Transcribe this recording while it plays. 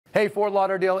Hey, Fort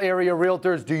Lauderdale area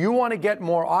realtors, do you want to get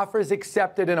more offers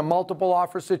accepted in a multiple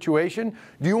offer situation?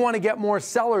 Do you want to get more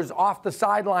sellers off the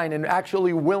sideline and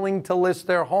actually willing to list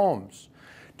their homes?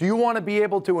 Do you want to be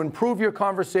able to improve your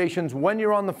conversations when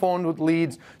you're on the phone with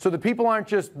leads so that people aren't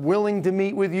just willing to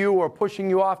meet with you or pushing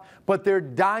you off, but they're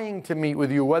dying to meet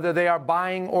with you, whether they are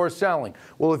buying or selling?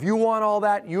 Well, if you want all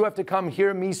that, you have to come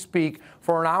hear me speak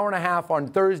for an hour and a half on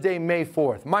Thursday, May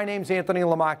 4th. My name's Anthony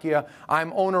Lamacchia.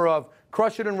 I'm owner of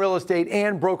Crush It in Real Estate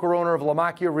and broker owner of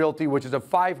Lamacchia Realty, which is a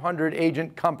 500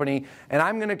 agent company. And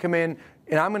I'm going to come in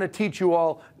and I'm going to teach you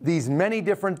all these many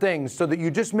different things so that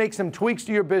you just make some tweaks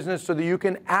to your business so that you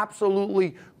can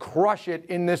absolutely crush it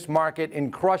in this market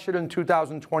and crush it in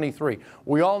 2023.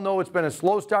 We all know it's been a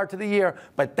slow start to the year,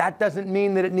 but that doesn't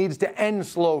mean that it needs to end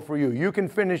slow for you. You can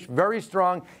finish very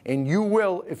strong, and you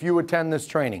will if you attend this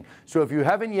training. So if you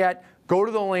haven't yet, go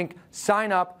to the link,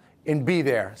 sign up, and be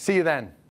there. See you then.